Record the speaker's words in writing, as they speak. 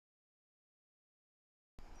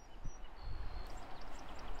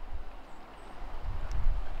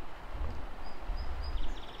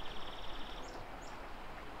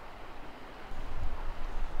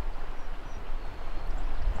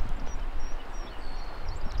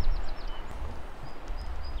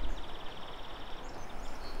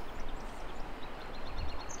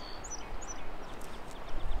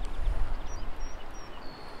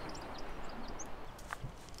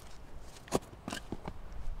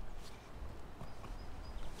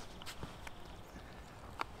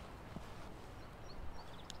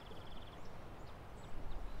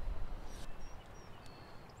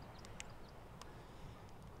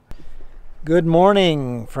Good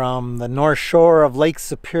morning from the north shore of Lake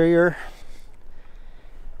Superior,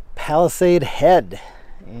 Palisade Head.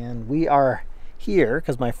 And we are here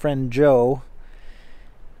because my friend Joe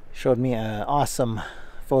showed me an awesome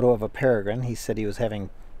photo of a peregrine. He said he was having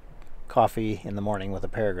coffee in the morning with a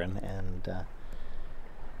peregrine, and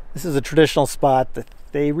this is a traditional spot that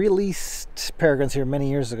they released peregrines here many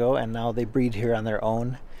years ago, and now they breed here on their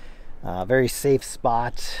own. Very safe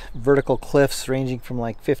spot, vertical cliffs ranging from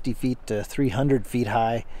like 50 feet to 300 feet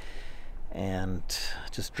high, and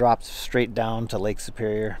just drops straight down to Lake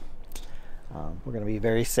Superior. We're going to be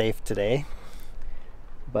very safe today,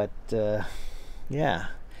 but yeah,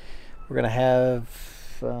 we're going to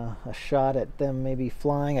have a shot at them maybe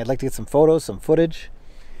flying. I'd like to get some photos, some footage.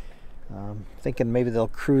 Thinking maybe they'll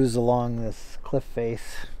cruise along this cliff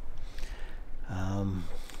face.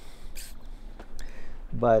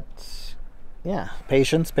 But yeah,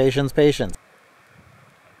 patience, patience, patience.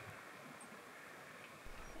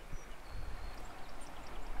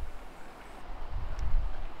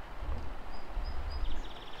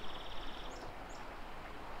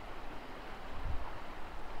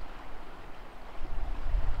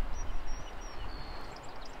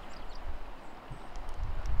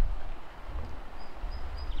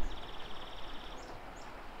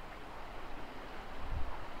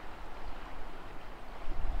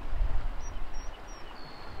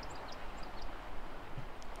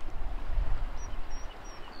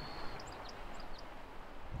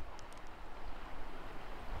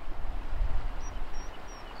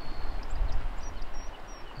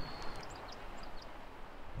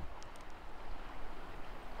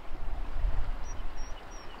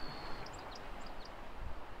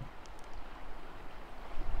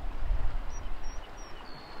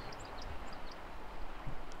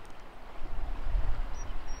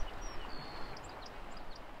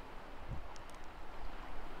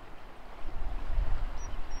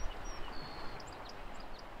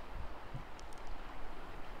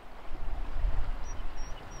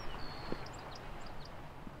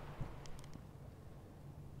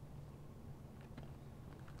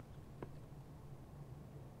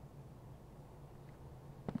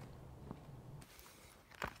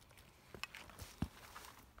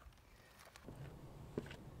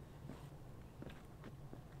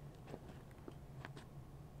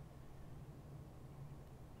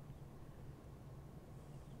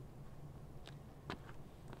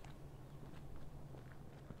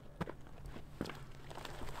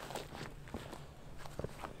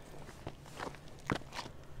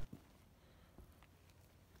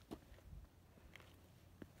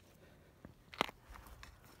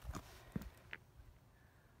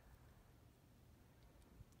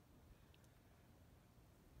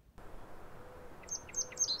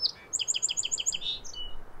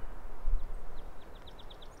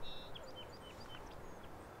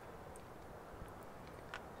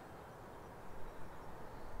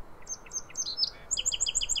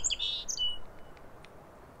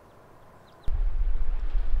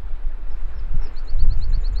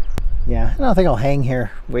 Yeah, I don't think I'll hang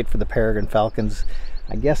here, wait for the peregrine falcons.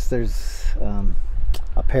 I guess there's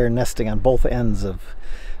a pair nesting on both ends of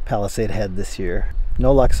Palisade Head this year.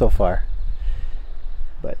 No luck so far.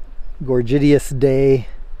 But gorgidius day,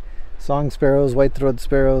 song sparrows, white-throated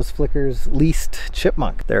sparrows, flickers, least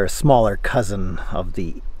chipmunk. They're a smaller cousin of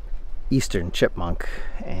the eastern chipmunk,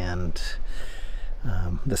 and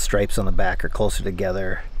the stripes on the back are closer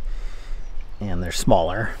together, and they're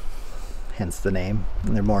smaller, hence the name.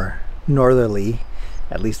 And they're more northerly.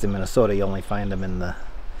 At least in Minnesota, you only find them in the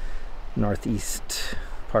northeast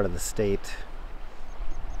part of the state.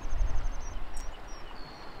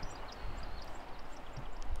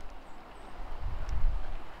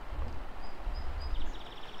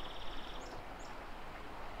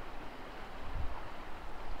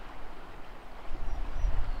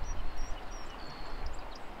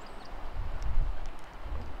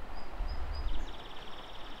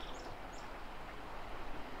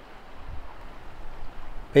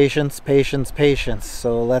 Patience, patience, patience.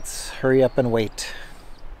 So let's hurry up and wait.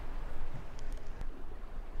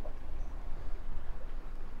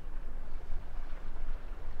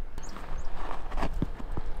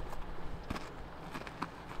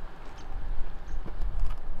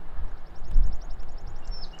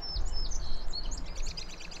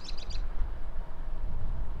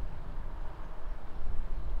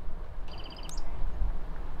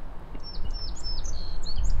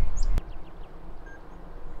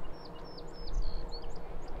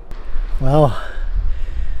 Well,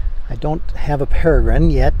 I don't have a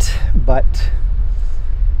peregrine yet, but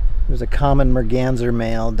there's a common merganser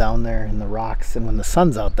male down there in the rocks, and when the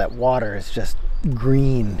sun's out, that water is just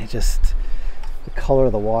green. It just the color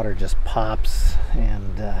of the water just pops,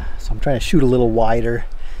 and so I'm trying to shoot a little wider,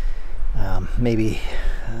 maybe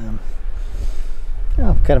you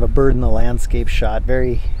know, kind of a bird in the landscape shot,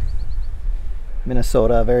 very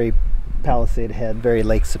Minnesota, very Palisade Head, very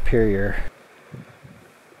Lake Superior.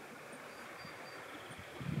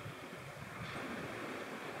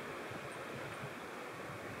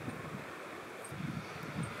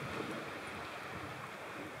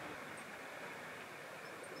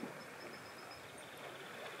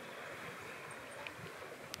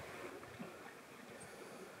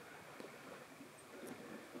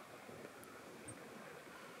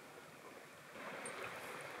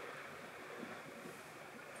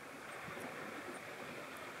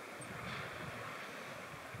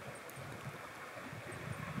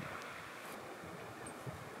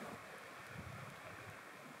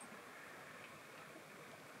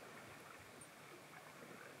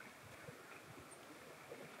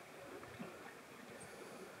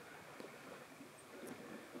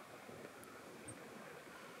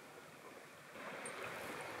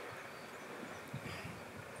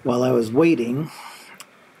 While I was waiting,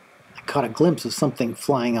 I caught a glimpse of something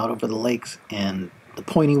flying out over the lakes, and the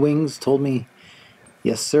pointy wings told me,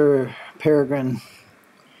 yes sir, peregrine.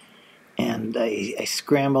 And I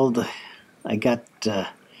scrambled. I got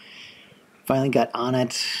finally got on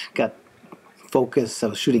it, got focus. I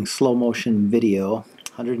was shooting slow motion video,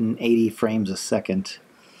 180 frames a second,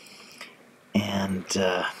 and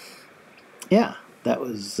yeah, that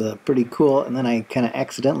was pretty cool. And then I kind of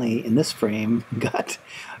accidentally, in this frame, got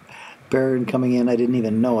Peregrine coming in. I didn't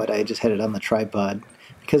even know it. I just had it on the tripod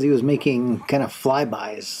because he was making kind of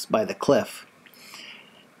flybys by the cliff.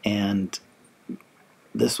 And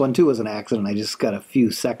this one too was an accident. I just got a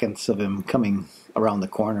few seconds of him coming around the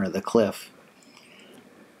corner of the cliff.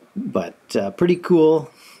 But pretty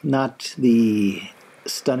cool. Not the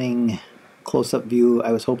stunning close-up view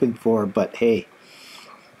I was hoping for, but hey,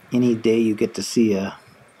 any day you get to see a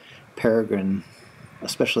peregrine,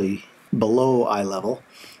 especially below eye level,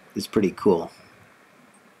 is pretty cool.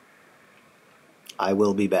 I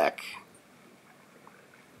will be back.